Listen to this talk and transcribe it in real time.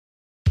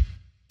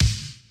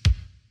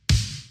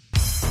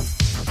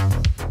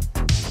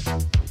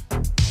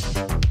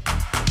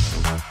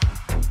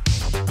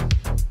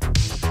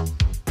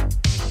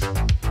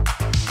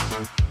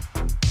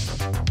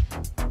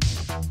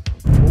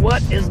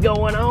What is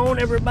going on,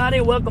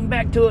 everybody? Welcome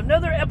back to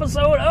another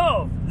episode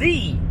of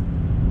the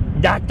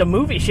Dr.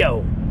 Movie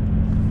Show.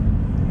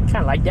 Kind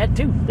of like that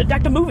too, the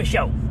Dr. Movie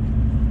Show,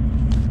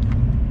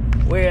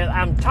 where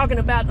I'm talking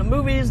about the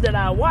movies that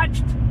I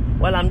watched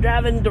while I'm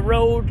driving the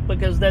road,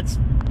 because that's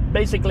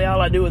basically all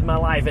I do with my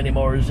life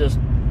anymore is just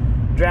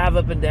drive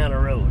up and down the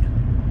road.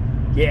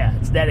 Yeah,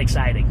 it's that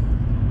exciting.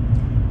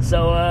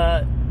 So,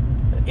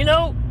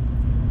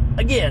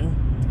 again,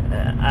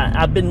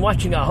 I've been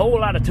watching a whole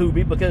lot of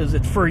Tubi because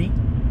it's free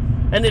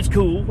and it's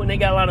cool when they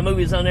got a lot of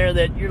movies on there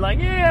that you're like,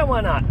 yeah, why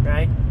not,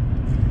 right?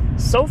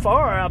 So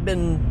far, I've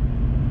been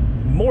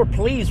more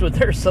pleased with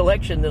their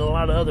selection than a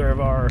lot of other of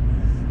our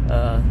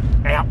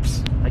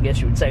apps, I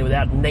guess you would say,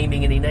 without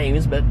naming any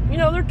names. But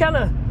they're kind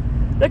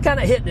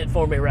of hitting it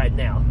for me right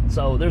now.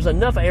 So there's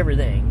enough of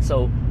everything.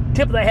 So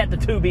tip of the hat to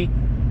Tubi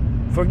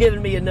for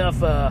giving me enough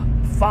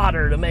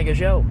fodder to make a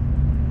show.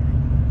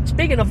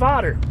 Speaking of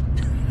fodder,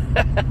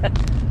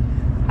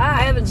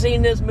 I haven't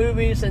seen this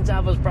movie since I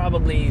was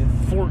probably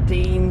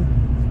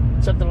 14,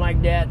 something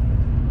like that.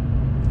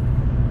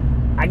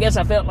 I guess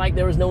I felt like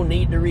there was no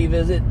need to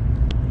revisit,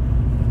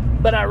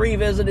 but I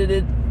revisited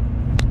it,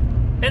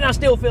 and I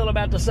still feel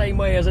about the same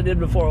way as I did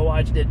before I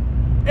watched it.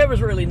 There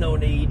was really no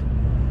need,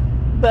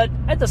 but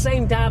at the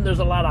same time, there's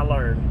a lot I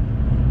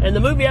learned. And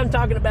the movie I'm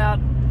talking about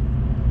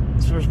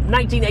is from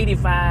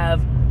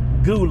 1985,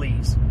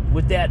 Ghoulies,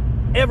 with that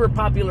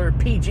ever-popular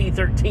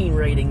PG-13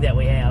 rating that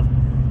we have.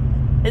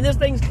 And this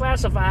thing's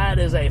classified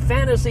as a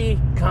fantasy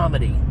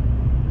comedy.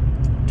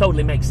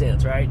 Totally makes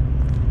sense, right?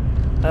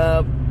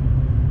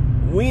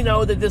 We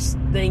know that this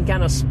thing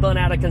kind of spun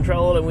out of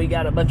control, and we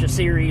got a bunch of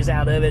series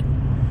out of it.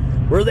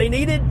 Were they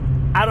needed?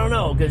 I don't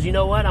know, because you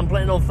know what? I'm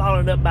planning on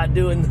following it up by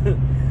doing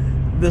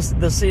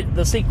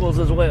the sequels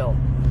as well.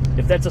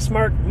 If that's a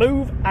smart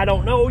move, I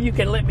don't know. You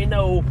can let me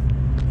know.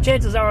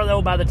 Chances are,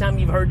 though, by the time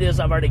you've heard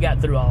this, I've already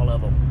got through all of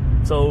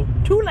them. So,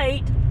 too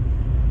late.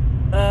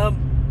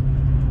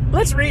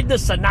 Let's read the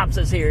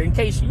synopsis here in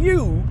case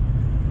you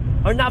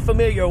are not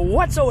familiar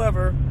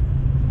whatsoever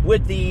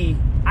with the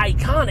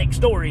iconic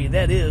story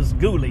that is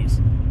Ghoulies.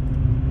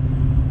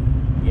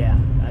 Yeah,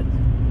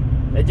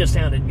 that just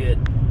sounded good.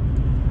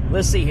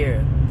 Let's see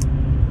here.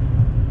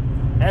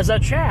 As a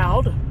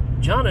child,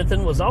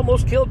 Jonathan was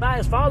almost killed by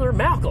his father,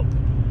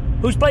 Malcolm,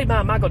 who's played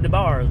by Michael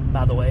DeBar,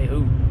 by the way,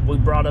 who we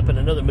brought up in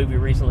another movie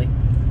recently.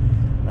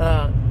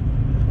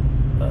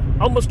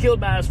 Almost killed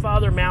by his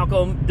father,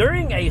 Malcolm,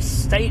 during a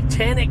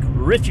satanic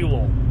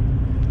ritual.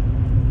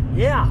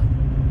 Yeah,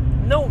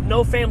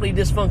 no family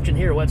dysfunction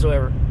here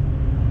whatsoever.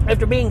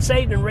 After being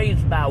saved and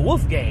raised by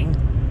Wolfgang,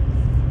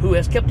 who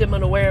has kept him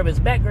unaware of his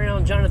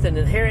background, Jonathan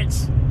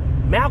inherits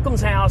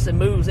Malcolm's house and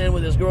moves in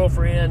with his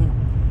girlfriend,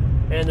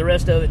 and the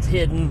rest of it's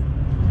hidden,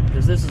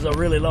 because this is a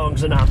really long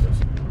synopsis.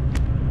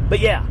 But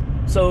yeah,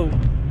 so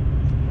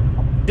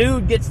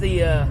dude gets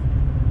the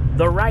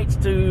rights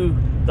to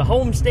the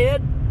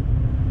homestead,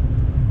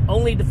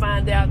 only to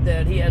find out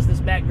that he has this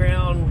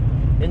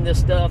background in this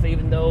stuff,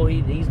 even though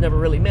he's never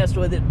really messed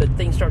with it, but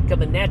things start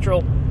coming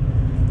natural.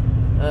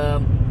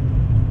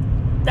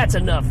 That's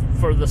enough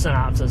for the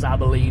synopsis, I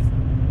believe.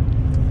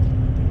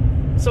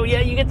 So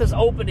yeah, you get this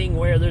opening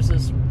where there's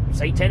this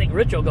satanic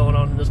ritual going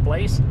on in this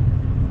place.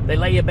 They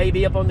lay a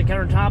baby up on the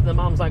countertop, and the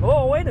mom's like,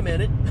 oh, wait a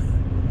minute.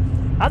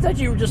 I thought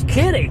you were just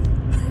kidding.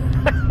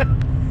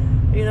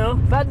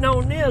 If I'd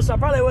known this, I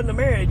probably wouldn't have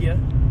married you.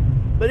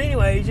 But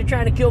anyways, you're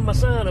trying to kill my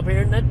son up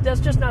here, and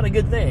that's just not a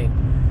good thing.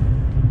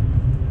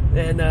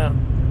 And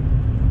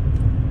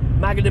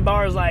Michael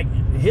DeBar is like,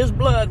 his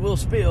blood will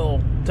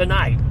spill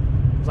tonight.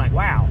 It's like,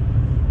 wow.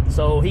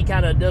 So he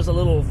kind of does a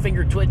little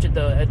finger twitch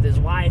at his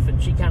wife,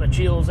 and she kind of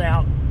chills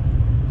out.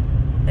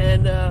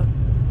 And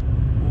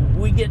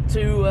we get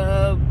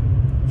to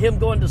him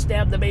going to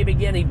stab the baby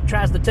again. He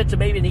tries to touch the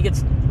baby, and he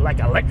gets, like,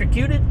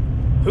 electrocuted.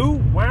 Who?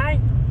 Why?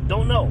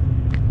 Don't know.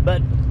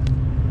 But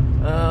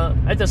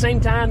at the same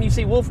time, you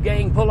see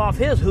Wolfgang pull off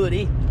his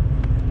hoodie,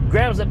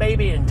 grabs the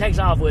baby, and takes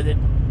off with it.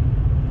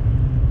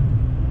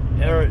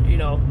 Or,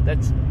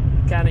 that's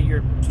kind of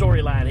your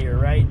storyline here,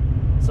 right?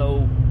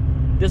 So,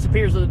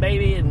 disappears with the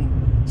baby,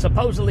 and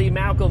supposedly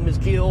Malcolm is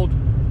killed.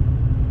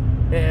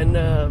 And,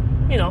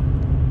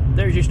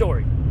 there's your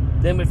story.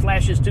 Then it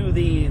flashes to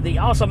the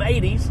awesome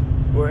 80s,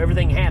 where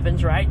everything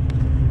happens, right?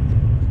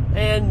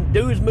 And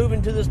dude's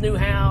moving to this new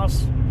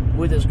house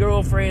with his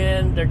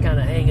girlfriend. They're kind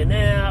of hanging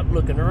out,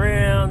 looking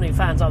around. He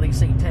finds all these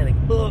satanic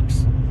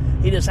books.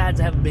 He decides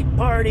to have a big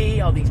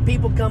party. All these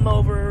people come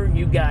over. And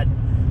you got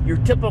your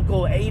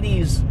typical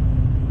 80s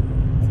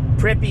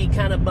preppy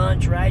kind of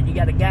bunch, right? You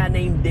got a guy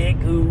named Dick,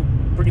 who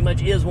pretty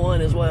much is one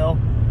as well,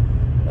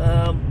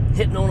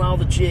 hitting on all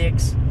the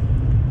chicks.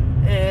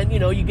 And,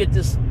 you get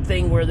this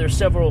thing where there's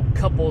several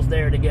couples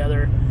there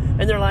together.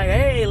 And they're like,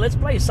 hey, let's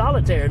play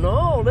solitaire.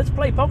 No, let's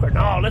play poker.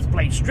 No, let's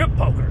play strip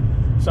poker.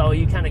 So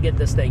you kind of get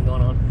this thing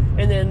going on.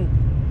 And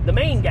then the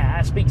main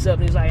guy speaks up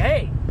and he's like,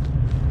 hey,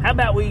 how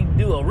about we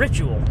do a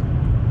ritual?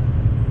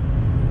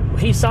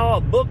 He saw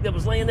a book that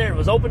was laying there and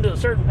was open to a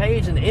certain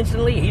page, and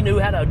instantly he knew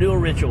how to do a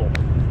ritual.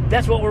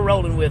 That's what we're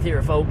rolling with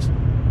here, folks.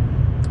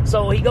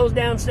 So he goes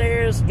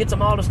downstairs, gets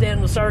them all to stand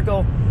in a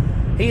circle.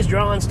 He's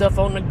drawing stuff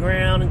on the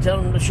ground and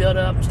telling them to shut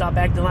up and stop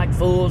acting like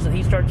fools, and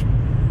he starts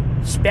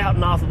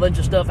spouting off a bunch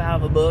of stuff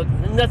out of a book,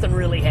 and nothing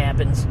really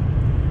happens.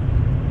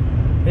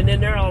 And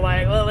then they're all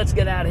like, well, let's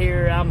get out of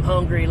here. I'm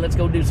hungry. Let's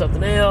go do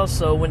something else.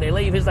 So when they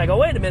leave, he's like, oh,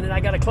 wait a minute. I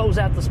got to close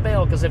out the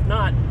spell, because if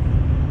not,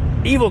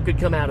 evil could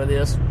come out of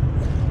this.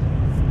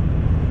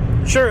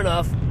 Sure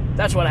enough,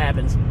 that's what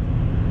happens.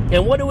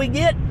 And what do we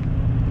get?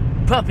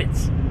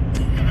 Puppets.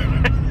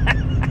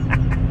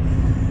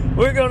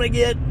 We're going to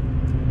get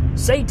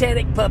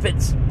satanic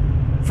puppets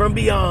from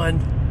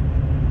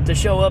beyond to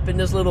show up in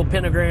this little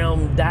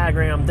pentagram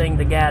diagram thing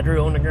the guy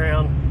drew on the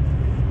ground.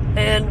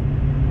 And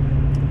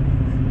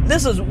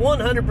this is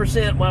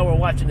 100% why we're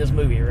watching this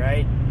movie,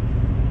 right?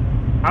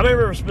 I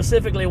remember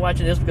specifically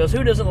watching this because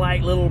who doesn't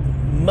like little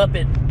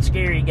Muppet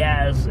scary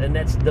guys? And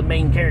that's the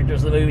main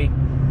characters of the movie.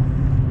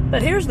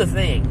 But here's the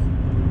thing.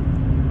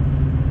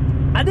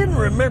 I didn't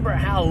remember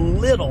how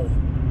little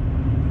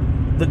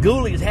the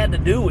Ghoulies had to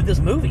do with this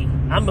movie.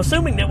 I'm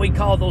assuming that we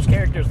call those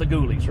characters the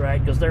Ghoulies,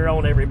 right? Because they're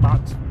on every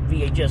box,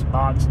 VHS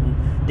box and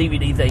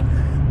DVD thing.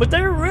 But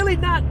they're really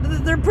not,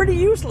 they're pretty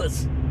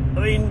useless. I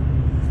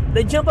mean,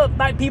 they jump up,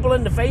 bite people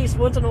in the face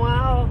once in a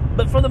while.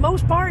 But for the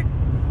most part,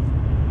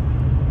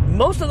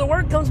 most of the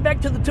work comes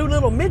back to the two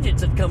little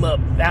midgets that come up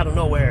out of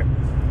nowhere.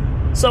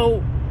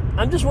 So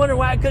I'm just wondering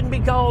why it couldn't be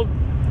called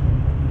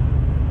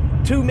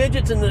two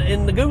midgets in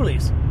the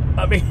Ghoulies.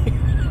 I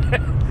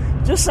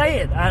mean, just say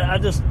it.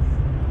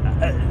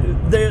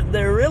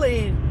 They're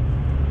really,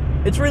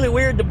 it's really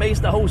weird to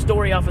base the whole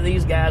story off of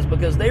these guys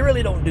because they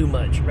really don't do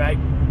much, right?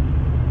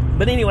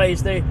 But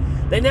anyways, they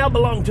now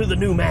belong to the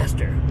new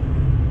master,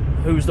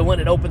 who's the one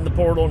that opened the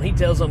portal, and he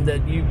tells them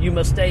that you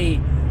must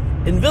stay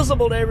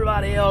invisible to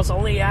everybody else.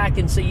 Only I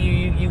can see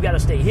you. You got to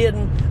stay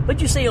hidden.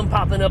 But you see them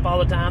popping up all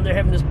the time. They're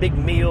having this big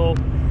meal.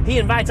 He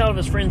invites all of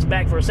his friends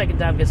back for a second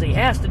time because he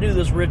has to do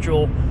this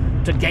ritual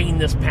to gain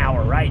this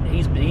power, right?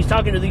 He's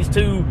talking to these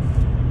two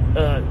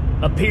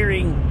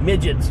appearing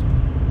midgets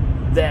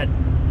that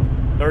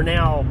are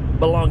now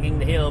belonging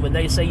to him, and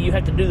they say you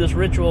have to do this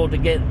ritual to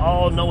get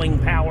all-knowing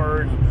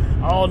power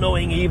and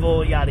all-knowing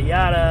evil, yada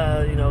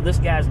yada. You know, this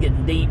guy's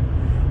getting deep.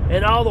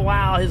 And all the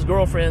while, his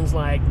girlfriend's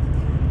like,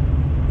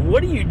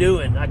 what are you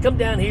doing? I come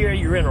down here,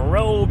 you're in a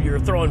robe, you're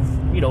throwing,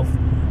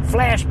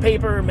 flash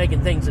paper,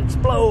 making things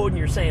explode, and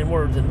you're saying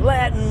words in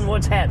Latin.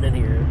 What's happening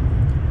here?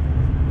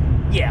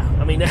 Yeah,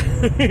 I mean,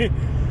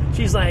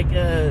 she's like,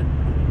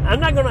 I'm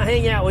not going to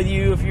hang out with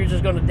you if you're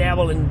just going to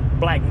dabble in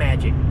black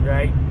magic,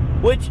 right?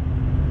 Which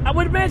I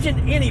would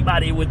imagine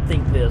anybody would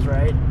think this,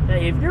 right?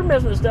 Hey, if you're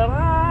messing with stuff,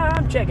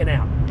 I'm checking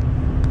out.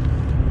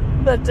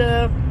 But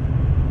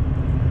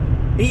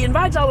he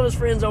invites all of his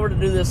friends over to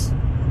do this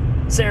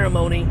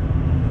ceremony,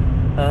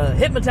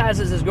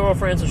 hypnotizes his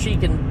girlfriend so she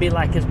can be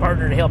like his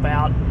partner to help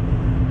out.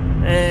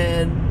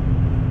 And,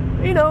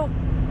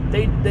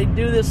 they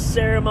do this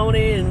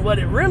ceremony, and what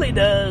it really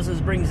does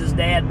is brings his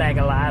dad back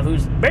alive,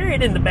 who's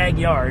buried in the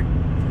backyard.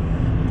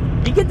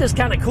 You get this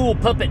kind of cool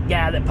puppet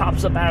guy that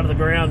pops up out of the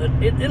ground.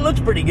 It looks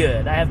pretty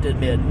good, I have to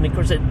admit. And of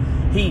course,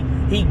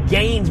 he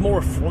gains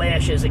more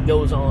flesh as it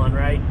goes on,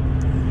 right?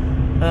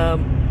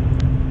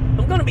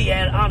 I'm going to be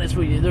honest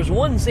with you. There's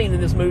one scene in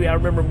this movie I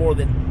remember more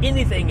than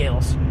anything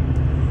else,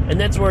 and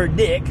that's where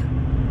Dick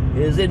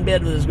is in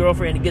bed with his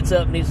girlfriend. He gets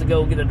up and needs to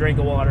go get a drink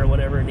of water or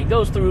whatever, and he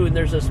goes through, and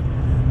there's this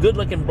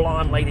good-looking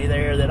blonde lady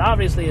there that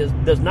obviously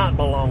does not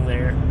belong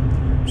there.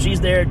 She's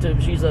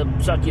a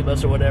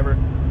succubus or whatever.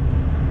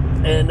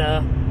 And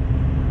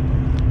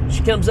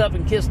she comes up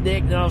and kisses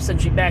Dick, and all of a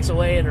sudden she backs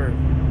away, and her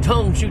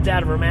tongue shoots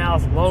out of her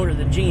mouth longer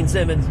than Gene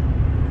Simmons.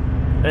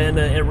 And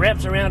it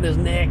wraps around his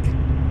neck,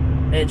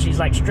 and she's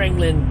like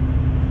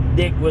strangling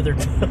Dick with her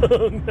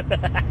tongue.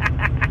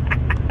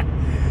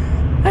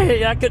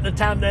 Hey, I couldn't have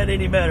timed that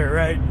any better,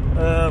 right?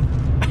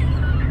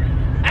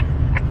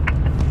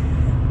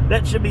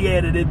 That should be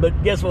edited,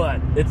 but guess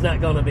what? It's not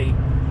going to be.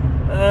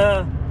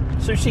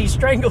 So she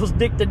strangles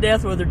Dick to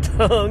death with her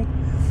tongue.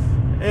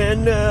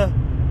 And,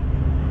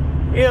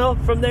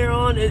 from there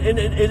on, it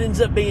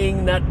ends up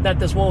being, not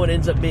this woman, it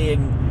ends up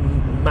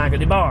being Michael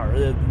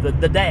DeBar,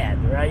 the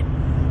dad, right?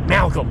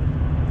 Malcolm.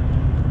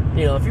 If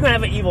you're going to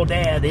have an evil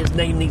dad, his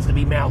name needs to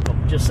be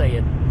Malcolm, just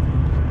saying.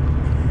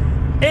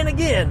 And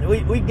again,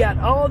 we've got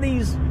all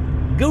these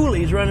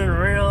ghoulies running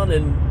around,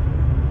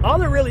 and all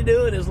they're really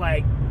doing is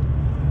like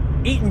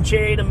eating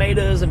cherry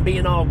tomatoes and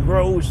being all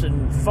gross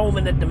and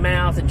foaming at the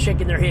mouth and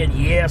shaking their head.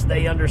 Yes,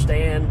 they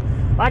understand.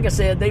 Like I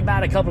said, they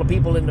bite a couple of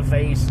people in the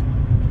face.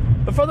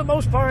 But for the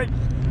most part,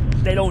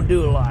 they don't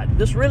do a lot.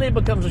 This really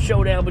becomes a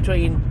showdown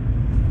between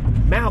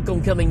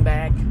Malcolm coming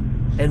back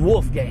and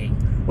Wolfgang.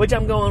 Which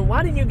I'm going,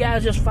 why didn't you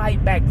guys just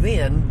fight back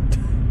then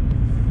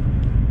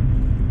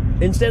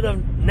instead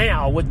of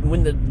now?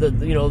 When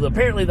the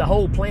apparently the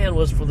whole plan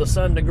was for the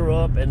son to grow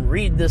up and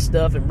read this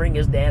stuff and bring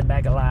his dad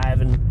back alive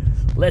and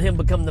let him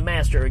become the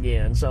master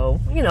again.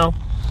 So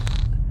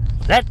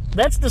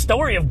that's the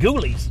story of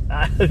Ghoulies.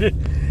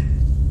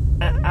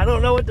 I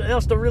don't know what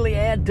else to really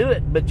add to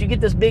it, but you get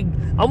this big,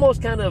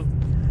 almost kind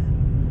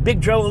of big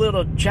droll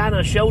little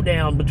China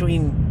showdown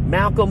between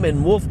Malcolm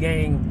and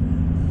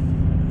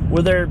Wolfgang,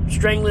 where they're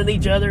strangling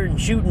each other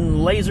and shooting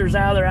lasers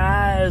out of their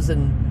eyes,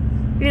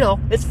 and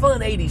it's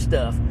fun 80s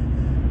stuff.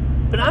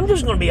 But I'm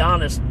just going to be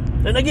honest,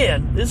 and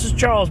again, this is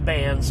Charles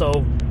Band,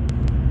 so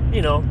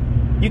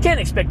you can't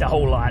expect a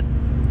whole lot.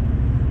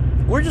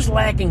 We're just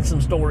lacking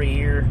some story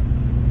here.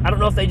 I don't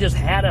know if they just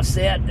had a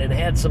set and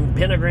had some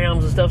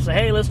pentagrams and stuff, so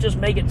hey, let's just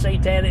make it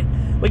satanic.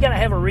 We got to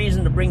have a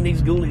reason to bring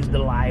these ghoulies to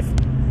life.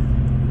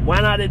 Why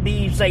not it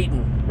be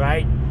Satan,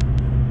 right?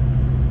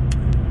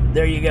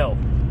 There you go.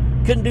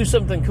 Couldn't do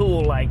something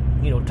cool like,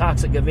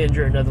 Toxic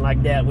Avenger or nothing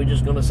like that. We're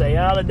just going to say,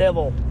 the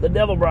devil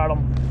brought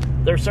them.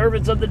 They're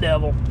servants of the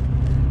devil.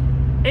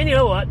 And you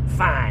know what?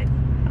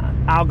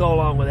 Fine. I'll go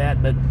along with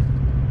that, but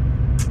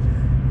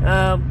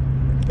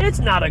it's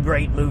not a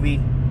great movie.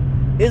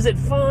 Is it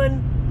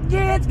fun?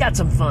 Yeah, it's got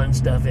some fun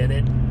stuff in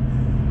it.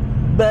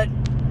 But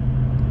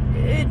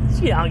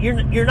it's,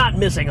 you're not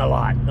missing a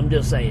lot. I'm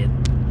just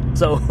saying.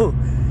 So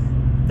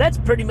that's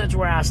pretty much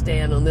where I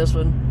stand on this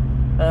one.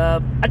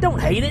 I don't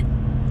hate it.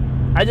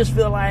 I just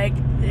feel like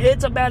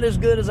it's about as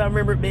good as I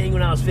remember it being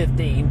when I was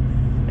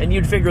 15. And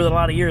you'd figure with a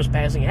lot of years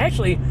passing.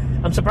 Actually,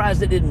 I'm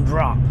surprised it didn't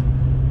drop,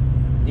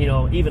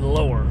 even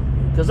lower.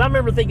 Because I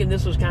remember thinking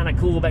this was kind of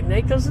cool back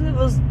then because it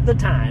was the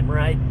time,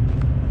 right?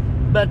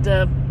 But,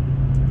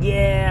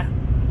 yeah,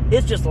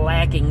 it's just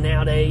lacking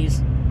nowadays.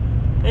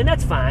 And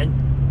that's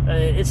fine.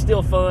 It's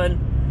still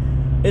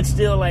fun. It's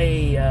still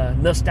a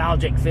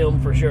nostalgic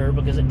film for sure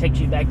because it takes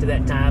you back to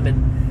that time.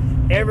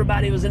 And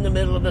everybody was in the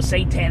middle of the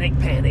satanic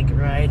panic,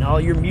 right? All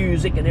your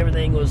music and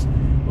everything was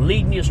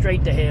leading you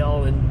straight to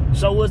hell. And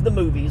so was the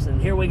movies.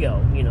 And here we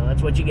go.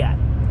 That's what you got.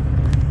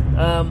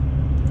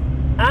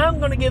 I'm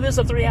going to give this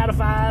a 3 out of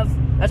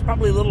 5. That's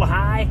probably a little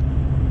high.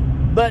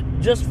 But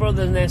just for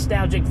the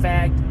nostalgic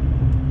fact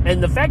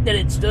and the fact that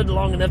it stood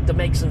long enough to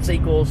make some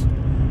sequels,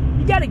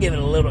 you got to give it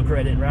a little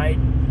credit, right?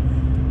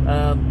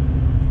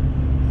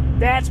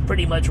 That's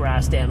pretty much where I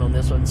stand on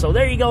this one. So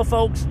there you go,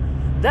 folks.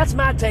 That's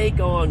my take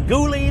on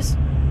Ghoulies.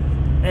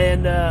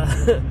 And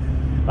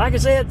like I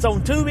said, it's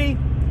on Tubi.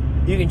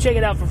 You can check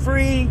it out for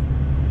free.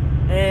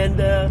 And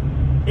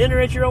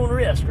enter at your own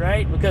risk,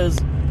 right? Because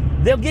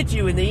they'll get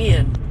you in the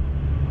end.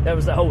 That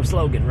was the whole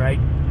slogan, right?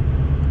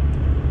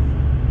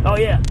 Oh,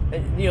 yeah.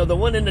 The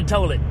one in the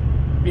toilet,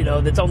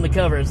 that's on the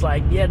cover. It's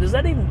like, yeah, does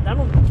that even... I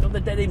don't know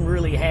that even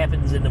really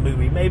happens in the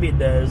movie. Maybe it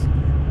does.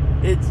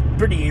 It's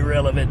pretty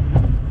irrelevant.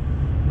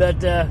 But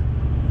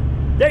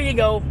there you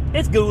go.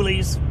 It's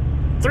Ghoulies.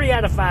 3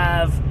 out of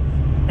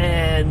 5.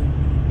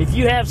 And if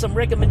you have some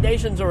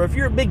recommendations or if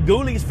you're a big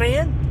Ghoulies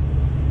fan,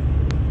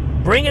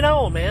 bring it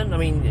on, man. I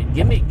mean,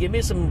 give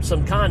me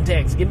some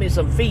context. Give me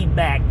some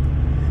feedback.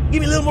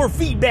 Give me a little more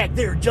feedback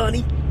there,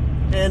 Johnny.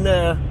 And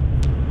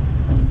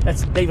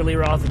that's David Lee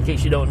Roth, in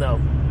case you don't know.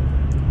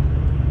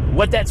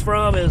 What that's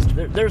from is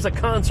there's a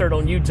concert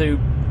on YouTube.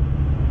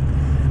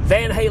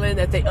 Van Halen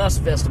at the US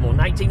Festival,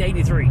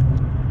 1983.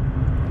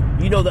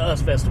 You know the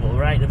US Festival,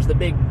 right? It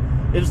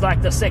was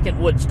like the second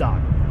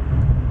Woodstock.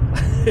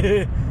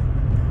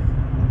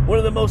 One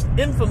of the most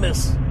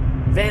infamous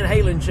Van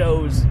Halen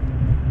shows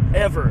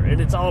ever,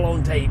 and it's all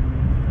on tape.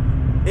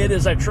 It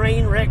is a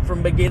train wreck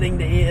from beginning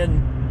to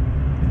end.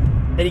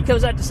 And he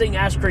comes out to sing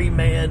Ice Cream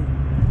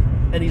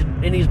Man,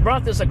 and he's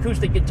brought this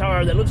acoustic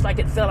guitar that looks like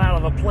it fell out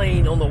of a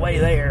plane on the way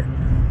there.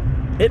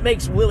 It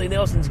makes Willie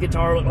Nelson's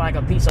guitar look like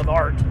a piece of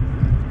art.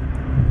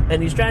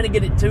 And he's trying to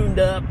get it tuned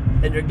up,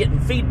 and they're getting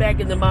feedback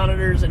in the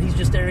monitors, and he's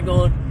just there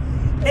going,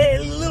 hey,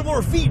 a little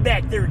more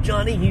feedback there,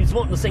 Johnny. He's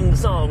wanting to sing the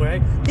song,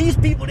 right? These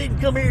people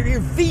didn't come here to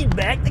hear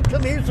feedback. They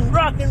come here to hear some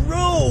rock and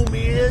roll,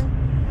 man.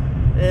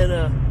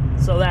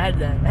 And so I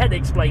had to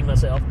explain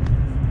myself.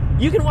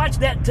 You can watch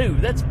that too.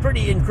 That's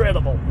pretty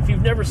incredible. If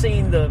you've never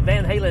seen the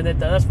Van Halen at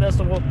the US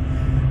Festival,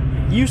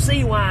 you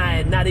see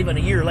why not even a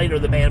year later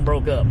the band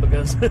broke up,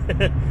 because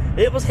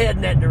it was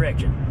heading that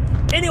direction.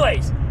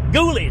 Anyways,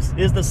 Ghoulies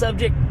is the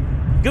subject.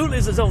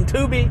 Ghoulies is on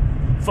Tubi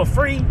for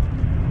free.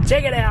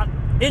 Check it out.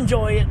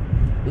 Enjoy it.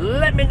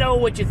 Let me know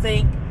what you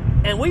think.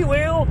 And we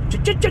will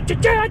check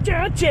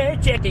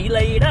you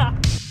later.